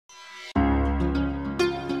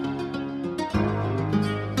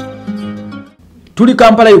tuli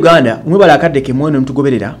Kampala Uganda mwebala akadde ke mwono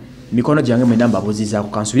mtugoberera mikono gyange mwe namba boziza ku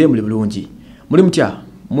kansubire muli bulungi muri mutya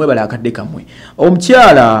mwebala akadde kamwe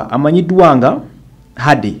omukyala amanyiddwanga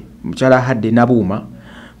Hade mukyala Hade Nabuuma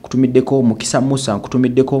kutumiddeko Mukisa Musa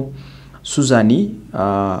kutumiddeko Suzani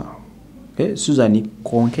Suzani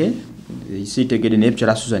Konke isitegede ne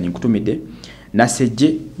mukyala Suzani kutumidde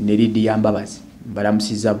Nasejje ne Lidia Mbabazi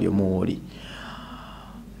balamusiza byo muwoli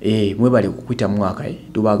mwebale kukwita mwaka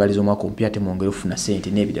tubagaliza omwaka ompya ate mwongere ofuna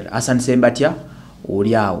sente n'ebidala asante mbatya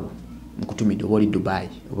oli awo nkutumidde oli Dubai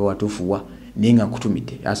oba watufuwa ninga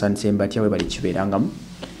nkutumidde asante mbatya webale kiberangamu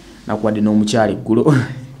nakwadde n'omukyala eggulo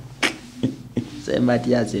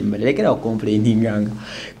sembatya lekera okomplaininganga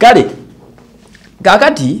kale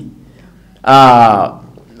kakati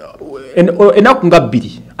enaku nga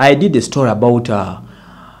bbiri I did a story about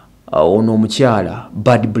ono omukyala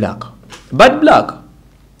Bad Black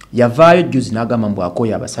yavaayo juzi n'agamba mbu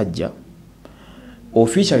akoya abasajja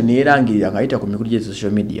officially neerangirira ng'ayita ku mikulu gya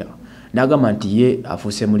social media n'agamba nti ye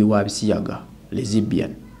afuuse muli wa bisiyaga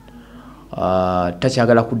lesbian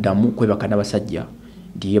takyagala kuddamu kwebaka n'abasajja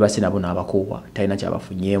nti yeebase nabo n'abakoowa talina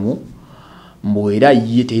kyabafunyeemu mbu era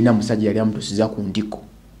ye terina musajja yali amutusiza ku ntiko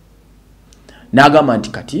n'agamba nti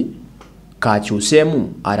kati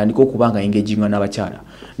kakyuseemu atandika okuba nga engaginga n'abakyala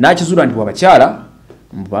n'akizuula nti bw'abakyala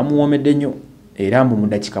bamuwoomedde nnyo era mu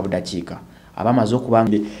mudakiika budakiika abamaze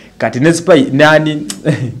okubanga kati ne spy nani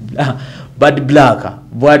Bad Black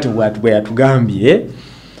bwe yatugambye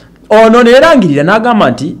ono neerangirira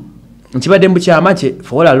n'agamba nti nkibadde mu kyama kye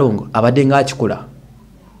for all along abadde ng'akikola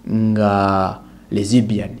nga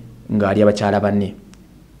lesbian ng'ali abakyala banne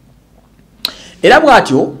era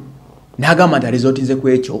bw'atyo n'agamba nti alizotinze ku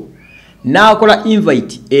ekyo n'akola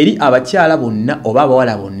invite eri abakyala bonna oba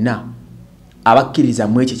abawala bonna abakkiriza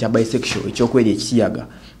mu ekyo kya bisexual ekyokweri ekisiyaga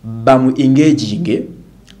bamu engaging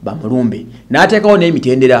bamulumbe n'ateekawo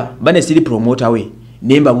n'emitendera bane siri promoter we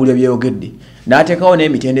nemba bulyo byeyogedde n'ateekawo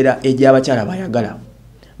n'emitendera egy'abakyala bayagala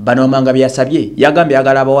bano amanga byasabye yagambye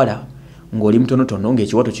yagala abawala ng'oli mutonotono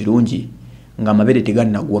ng'ekiwato kirungi ng'amabere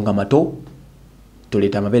tegannagwa nga mato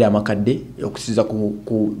toleeta amabere amakadde okusiza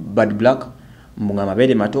ku Bad Black nga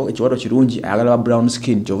amabere mato ekiwato kirungi ayagala ba brown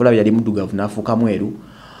skin kyovula yali muddugavu n'afuuka mweru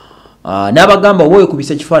n'abagamba wowe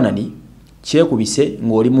kubise kifaanani kyekubise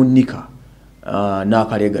ng'oli mu nnika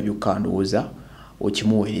n'akaleega byokka ndowooza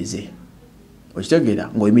okimuweereze okitegeera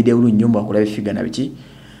ng'oyimidde bulungi nnyo akulaba efiga na biki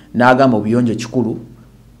n'agamba obuyonjo kikulu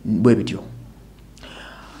bwe bityo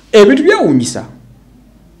ebintu byewuunyisa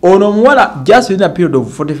ono omuwala just within a period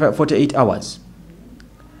of 48 hours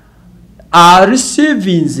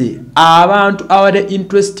receiving abantu abadde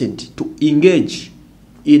interested to engage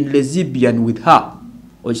in lesbian with her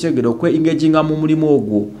okitegeera okwe-engaginga mu mulimu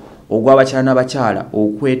ogwo ogw'abakyala n'abakyala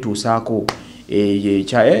okwetuusaako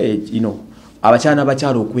abakyala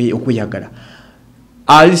n'abakyala okweyagala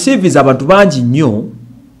receives abantu bangi nnyo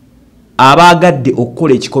abaagadde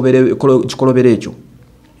okukola ekikolobero ekyo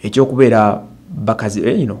ekyokubeera bakazi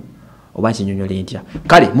oba nkinyonyola ntya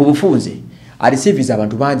kale mu bufunze receives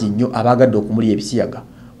abantu bangi nnyo abaagadde okumulya ebisiyaga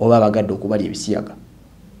oba abaagadde okubalya ebisiyaga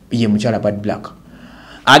ye mukyala Bad Black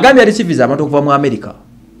agambye receives abantu okuva mu America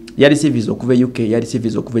yali receives okuva UK yali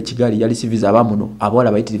receives okuva Kigali yali receives abamuno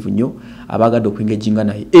abawala bayitirivu nnyo abaagadde okwengaginga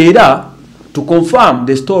naye era to confirm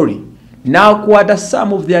the story n'akwata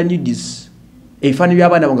some of their needs ebifaananyi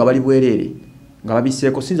by'abaana bo nga bali bwereere nga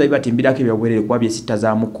babiseeko sinza bibatimbirako ebyabwereere kuba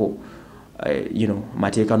byesittazaamuko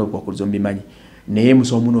mateeka n'obukwakkulizo mbimanyi naye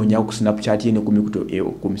musa omunoonya ku Snapchat yene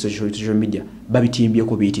ku social media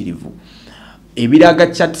babitimbyeko biyitirivu ebiraga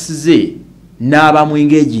chats ze n'abamu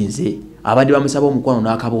engaginze abadde bamusaba omukwano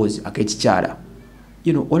n'akaboozi ak'ekikyala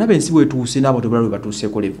olaba ensi bwetuuse n'abo tebala lwe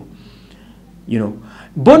batuuseeko levo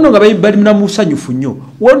bono nga bali namusanyufu nnyo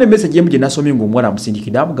wona emessage emu gye nasomye ng'omuwala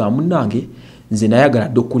amusindikidde amugamba munnange nze nayagala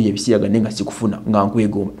dde okulya ebisiyaga naye nga sikufuna nga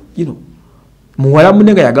nkwegomba muwala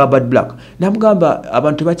munne nga yagaba Bad Black namugamba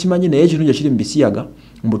abantu tebakimanyi naye ekirungi ekiri mu bisiyaga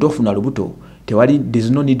mbutofuna lubuto tewali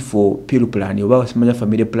there's no need for pill plan oba simanya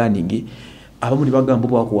family planning abamu ne bagamba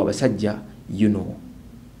bwakuwa abasajja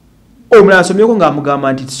omulala asomyeko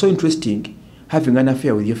ng'amugamba nti it's so interesting having an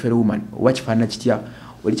affair with your fellow woman oba kifaanana kitya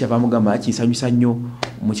oli kyava amugamba kisanyusa nnyo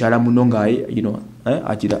mukyala muno nga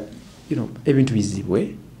agira ebintu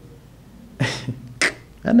bizibwe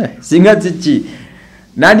singa ziki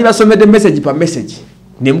nandi basomedde message pa message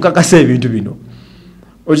ne mukakasa ebintu bino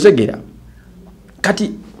okitegeera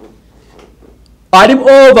kati ali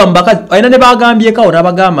over mbaka ayina ne bagambyeko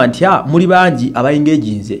n'abagamba nti muli bangi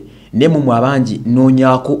abayengeginze ne mu abangi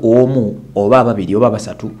noonyako omu oba ababiri oba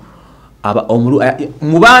basatu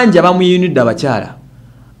mu bangi abamuyinidde abakyala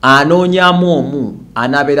anoonyamu omu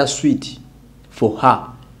anabeera sweet for her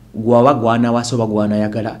gwaba gwana wasoba gwana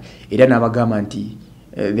yagala era nabagamba nti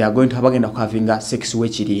they are going to bagenda kuhavinga sex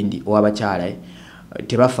wechirindi owabakyala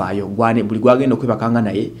tebafaayo gwane buli gwagenda okwebakanga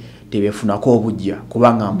naye tebefunako obujja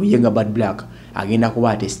kubanga mbuyenga bad black agenda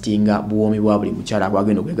kuba testinga buwomi bwa buli mukyala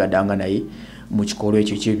gwagenda okwegadanga naye mu kikolo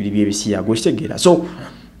ekyo kyebiri byebisiya gokitegeera so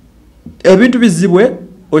ebintu bizibwe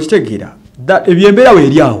okitegeera that ebyembeera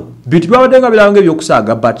weeryawo bintu byabadenga biranga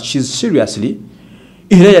ebyokusaaga but she's seriously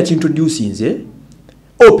era yakintroducinze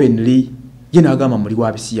openly yenagamba muli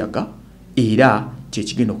wa bisiyaga era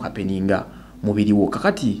kyekigenda okuhapeninga mubiriwo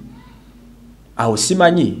kakati awo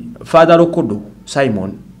simanyi father Lokodo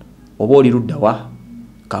Simon oba oli luddawa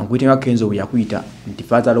kankwitenga Kenzo bwe yakuyita nti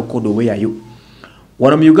father Lokodo weyayo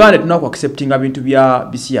wano mu Uganda tunaku acceptinga bintu bya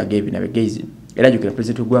bisiyaga ebi nabegezi era jukira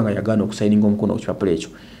president w'eggwanga yagaana okusayininga omukono ku kipapula ekyo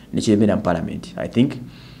nekyemera mu parliament I think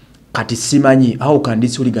kati simanyi how can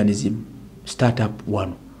this hooliganism start up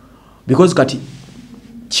wano because kati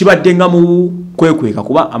kibaddenga mu kwekweka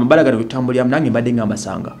kuba amabala gano bitambulira nange mbadde nga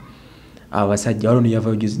mbasanga abasajja walo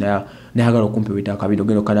niyava juzi nayagala okumpi wita akabido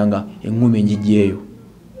geno kananga engumi enjijjeeyo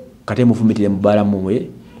kate mufumitire mu bala mumwe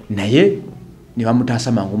naye ne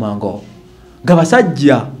bamutaasa mangu mango nga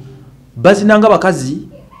basajja bazinanga bakazi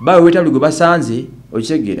bawe wetabuli gwe basanze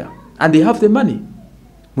okitegeera and they have the money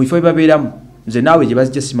mwifo babeeramu nze naawe gye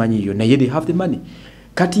bazijja simanyiyo naye they have the money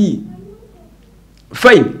kati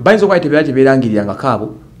fine bayinza okuba tebeerangirira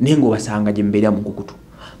kaabo naye ng'obasanga gye mbeera mu nkukutu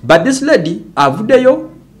but this lady avuddeyo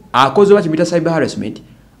akoze oba kimuyita cyber harassment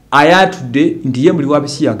ayatudde nti ye muli wa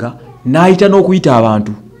bisiyaga n'ayita n'okuyita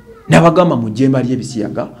abantu n'abagamba mu jjemba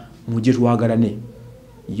ly'ebisiyaga mujje twagalane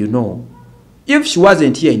you know if she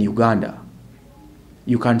wasn't here in Uganda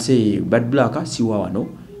you can say bad black siwa wano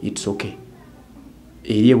it's okay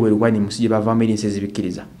eriye bwe rwani musije bavamo eri nsezi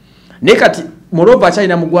bikiriza ne kati moreover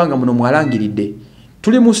akyalina mu ggwanga muno mwalangiridde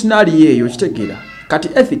tuli mu scenario eyo kitegeera kati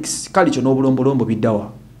ethics kali kyo n'obulombolombo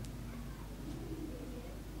biddawa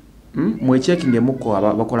mwechecking emuko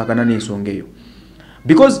abakolagana n'ensonga eyo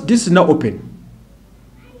because this is not open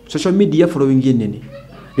social media following yenene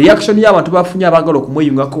reaction y'abantu bafunye abagala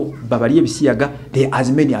okumweyungako babali ebisiyaga they as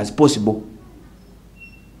many as possible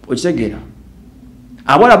okitegeera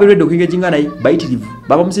abala aberedde okwengeginga naye bayitirivu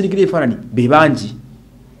baba musirikire efaanani bebangi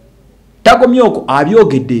tagomyoko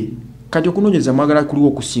abyogedde kati okunoonyeza mwagala kuliwo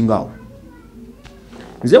okusingawo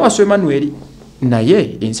nze waso Emmanuel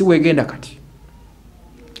naye ensi wegenda kati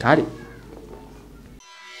kale